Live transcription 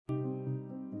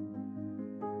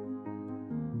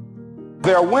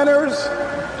There are winners,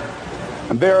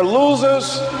 and there are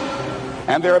losers,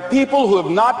 and there are people who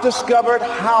have not discovered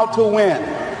how to win.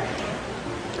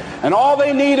 And all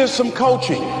they need is some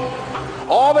coaching.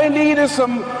 All they need is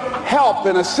some help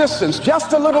and assistance,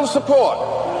 just a little support.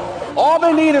 All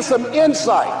they need is some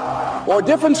insight or a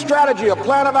different strategy, a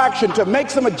plan of action to make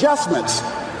some adjustments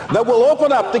that will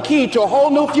open up the key to a whole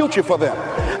new future for them,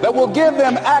 that will give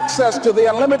them access to the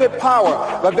unlimited power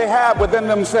that they have within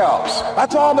themselves.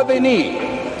 That's all that they need.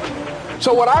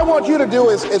 So what I want you to do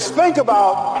is think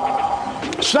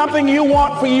about something you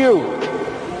want for you,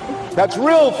 that's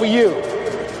real for you,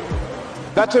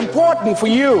 that's important for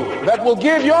you, that will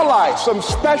give your life some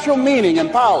special meaning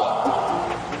and power.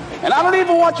 And I don't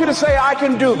even want you to say, I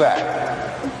can do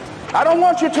that. I don't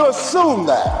want you to assume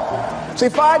that. See,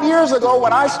 5 years ago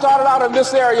when I started out in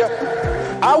this area,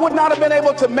 I would not have been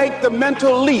able to make the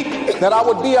mental leap that I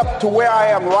would be up to where I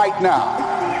am right now.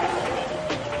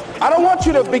 I don't want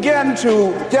you to begin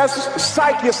to just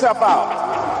psych yourself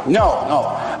out. No.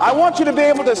 I want you to be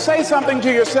able to say something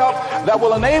to yourself that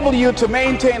will enable you to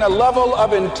maintain a level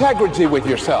of integrity with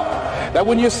yourself. That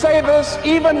when you say this,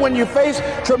 even when you face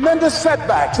tremendous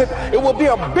setbacks, it will be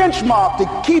a benchmark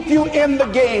to keep you in the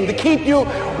game, to keep you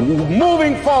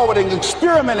moving forward and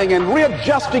experimenting and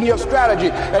readjusting your strategy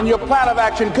and your plan of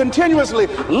action, continuously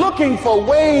looking for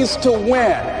ways to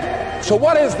win. So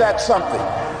what is that something?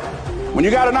 When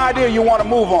you got an idea you want to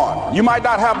move on, you might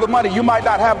not have the money, you might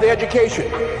not have the education,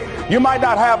 you might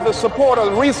not have the support or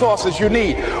the resources you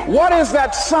need. What is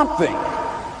that something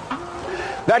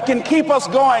that can keep us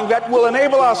going, that will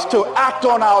enable us to act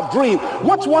on our dream?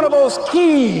 What's one of those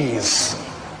keys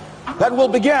that will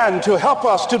begin to help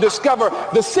us to discover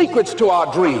the secrets to our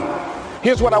dream?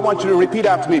 Here's what I want you to repeat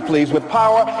after me, please, with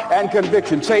power and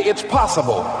conviction. Say, it's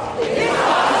possible. It's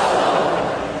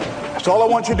possible. That's all I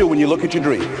want you to do when you look at your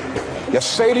dream.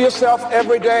 Just say to yourself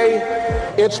every day,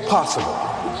 it's possible.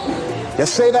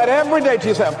 Just say that every day to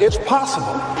yourself, it's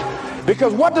possible.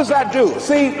 Because what does that do?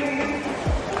 See,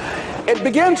 it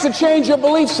begins to change your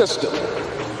belief system.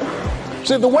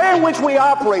 See, the way in which we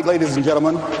operate, ladies and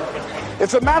gentlemen,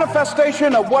 it's a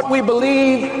manifestation of what we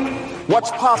believe,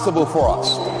 what's possible for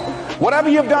us. Whatever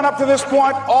you've done up to this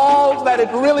point, all that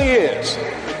it really is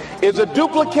a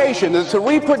duplication, it's a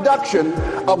reproduction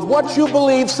of what you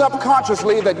believe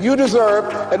subconsciously that you deserve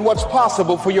and what's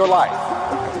possible for your life.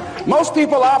 Most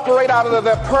people operate out of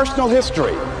their personal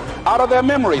history, out of their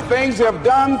memory, things they have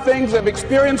done, things they've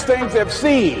experienced, things they've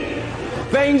seen,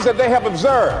 things that they have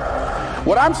observed.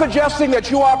 What I'm suggesting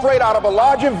that you operate out of a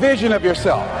larger vision of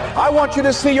yourself. I want you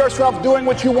to see yourself doing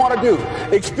what you want to do,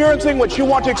 experiencing what you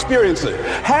want to experience,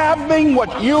 having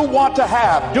what you want to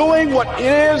have, doing what it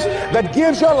is that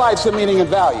gives your life some meaning and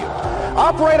value.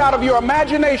 Operate out of your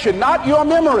imagination, not your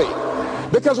memory.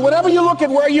 Because whenever you look at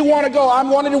where you want to go,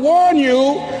 I'm wanting to warn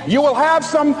you, you will have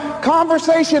some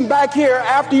conversation back here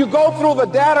after you go through the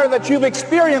data that you've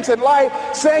experienced in life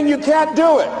saying you can't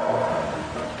do it.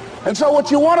 And so what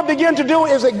you want to begin to do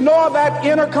is ignore that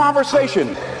inner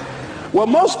conversation. Well,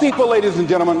 most people, ladies and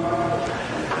gentlemen,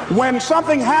 when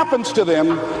something happens to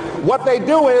them, what they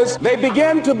do is they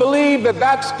begin to believe that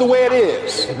that's the way it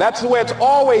is. That's the way it's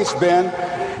always been.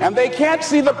 And they can't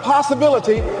see the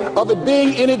possibility of it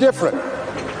being any different.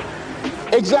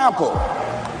 Example,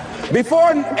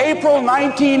 before April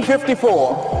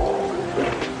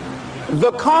 1954,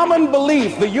 the common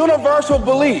belief, the universal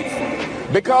belief,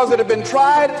 because it had been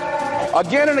tried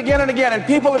again and again and again and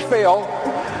people had failed,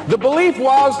 the belief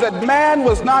was that man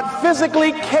was not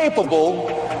physically capable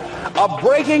of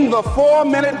breaking the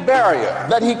 4-minute barrier,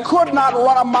 that he could not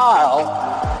run a mile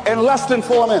in less than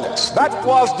 4 minutes. That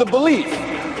was the belief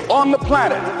on the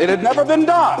planet. It had never been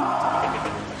done.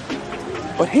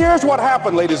 But here's what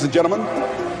happened, ladies and gentlemen.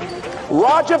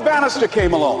 Roger Bannister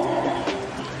came along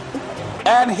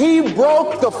and he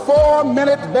broke the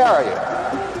 4-minute barrier.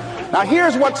 Now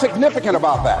here's what's significant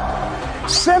about that.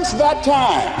 Since that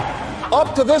time,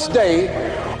 up to this day,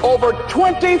 over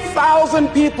 20,000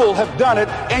 people have done it,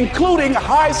 including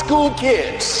high school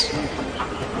kids.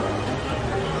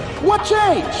 What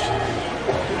changed?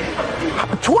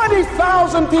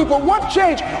 20,000 people, what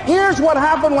changed? Here's what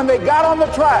happened when they got on the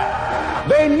track.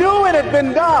 They knew it had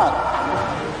been done.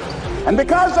 And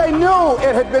because they knew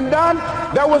it had been done,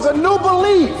 there was a new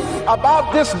belief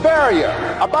about this barrier,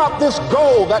 about this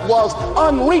goal that was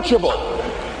unreachable.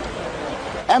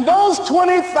 And those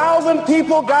 20,000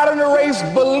 people got in a race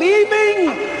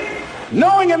believing,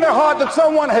 knowing in their heart that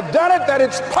someone had done it, that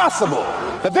it's possible,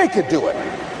 that they could do it.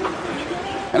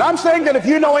 And I'm saying that if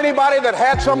you know anybody that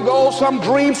had some goal, some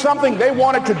dream, something they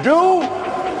wanted to do,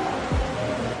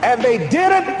 And they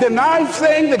did it, the nice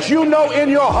thing that you know in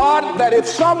your heart that if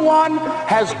someone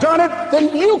has done it,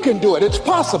 then you can do it. It's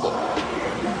possible.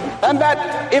 And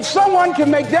that if someone can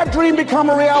make their dream become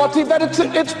a reality, that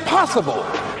it's possible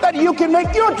that you can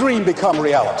make your dream become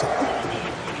reality.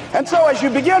 And so as you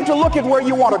begin to look at where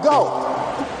you want to go,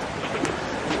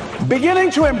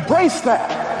 beginning to embrace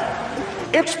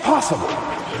that, it's possible.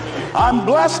 I'm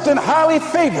blessed and highly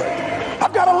favored.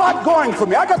 I've got a lot going for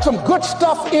me. I got some good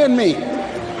stuff in me.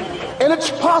 And it's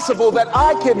possible that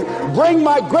I can bring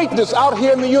my greatness out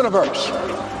here in the universe.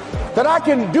 That I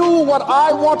can do what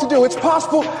I want to do. It's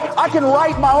possible I can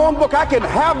write my own book. I can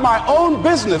have my own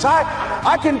business.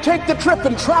 I can take the trip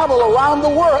and travel around the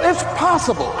world. It's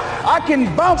possible. I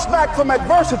can bounce back from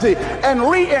adversity and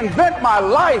reinvent my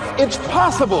life. It's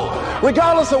possible.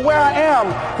 Regardless of where I am,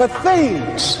 the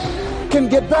things can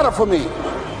get better for me.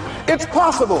 It's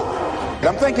possible.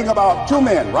 I'm thinking about two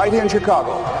men right here in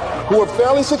Chicago who are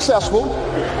fairly successful,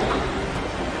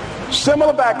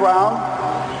 similar background,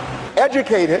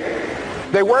 educated.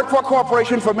 They worked for a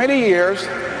corporation for many years,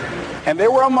 and they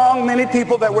were among many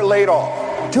people that were laid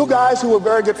off. Two guys who were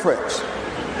very good friends.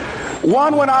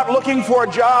 One went out looking for a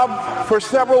job for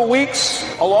several weeks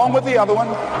along with the other one,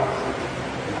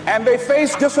 and they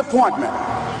faced disappointment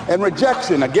and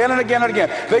rejection again and again and again.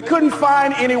 They couldn't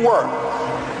find any work,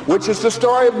 which is the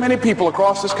story of many people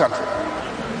across this country.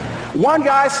 One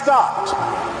guy stopped.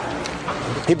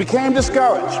 He became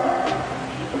discouraged.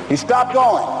 He stopped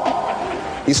going.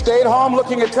 He stayed home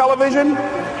looking at television,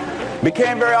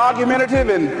 became very argumentative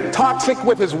and toxic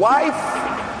with his wife,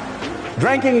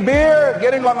 drinking beer,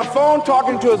 getting on the phone,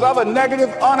 talking to his other negative,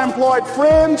 unemployed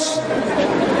friends.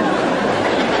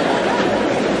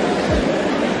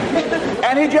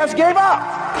 And he just gave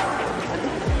up.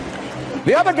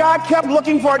 The other guy kept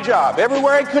looking for a job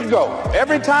everywhere he could go.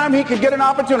 Every time he could get an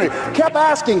opportunity, kept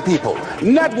asking people,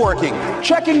 networking,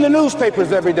 checking the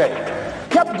newspapers every day.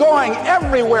 Kept going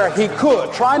everywhere he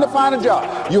could, trying to find a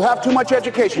job. You have too much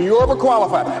education. You're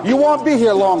overqualified. You won't be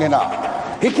here long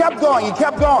enough. He kept going. He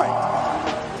kept going.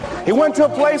 He went to a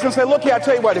place and said, look here, I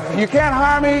tell you what, if you can't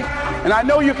hire me, and I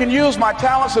know you can use my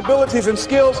talents, abilities, and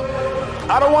skills,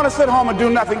 I don't want to sit home and do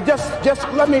nothing. Just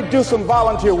let me do some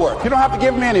volunteer work. You don't have to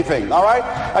give me anything, all right?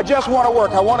 I just want to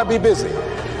work. I want to be busy.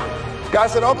 Guy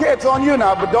said, okay, it's on you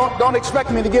now, but don't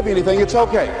expect me to give you anything. It's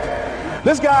okay.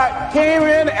 This guy came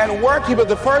in and worked. He was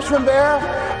the first one there.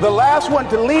 The last one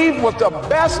to leave was the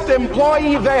best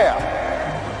employee there.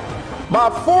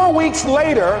 About 4 weeks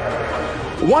later,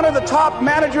 one of the top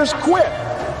managers quit.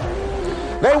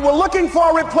 They were looking for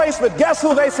a replacement. Guess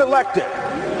who they selected?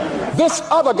 This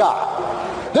other guy.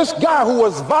 This guy who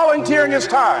was volunteering his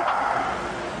time.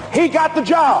 He got the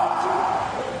job.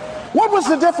 What was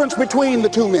the difference between the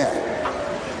two men?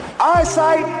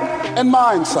 Eyesight and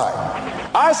mindsight.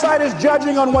 Eyesight is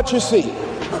judging on what you see.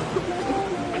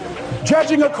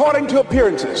 Judging according to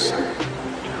appearances.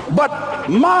 But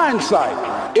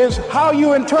mindsight is how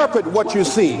you interpret what you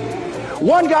see.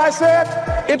 One guy said,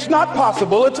 it's not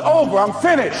possible. It's over. I'm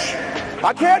finished.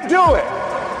 I can't do it.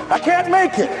 I can't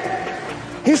make it.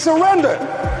 He surrendered.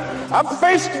 I've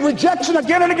faced rejection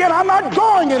again and again. I'm not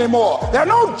going anymore. There are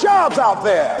no jobs out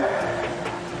there.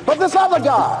 But this other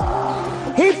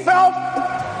guy, he felt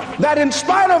that in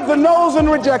spite of the no's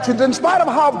and rejections, in spite of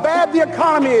how bad the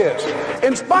economy is,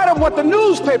 in spite of what the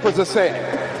newspapers are saying,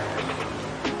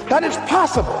 that it's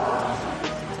possible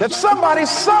that somebody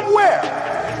somewhere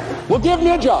will give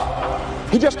me a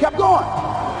job. He just kept going,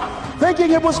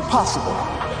 thinking it was possible.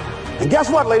 And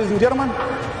guess what, ladies and gentlemen?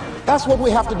 That's what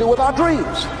we have to do with our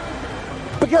dreams.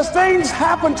 Because things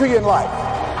happen to you in life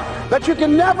that you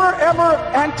can never, ever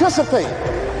anticipate.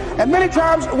 And many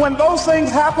times when those things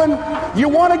happen, you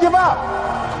want to give up.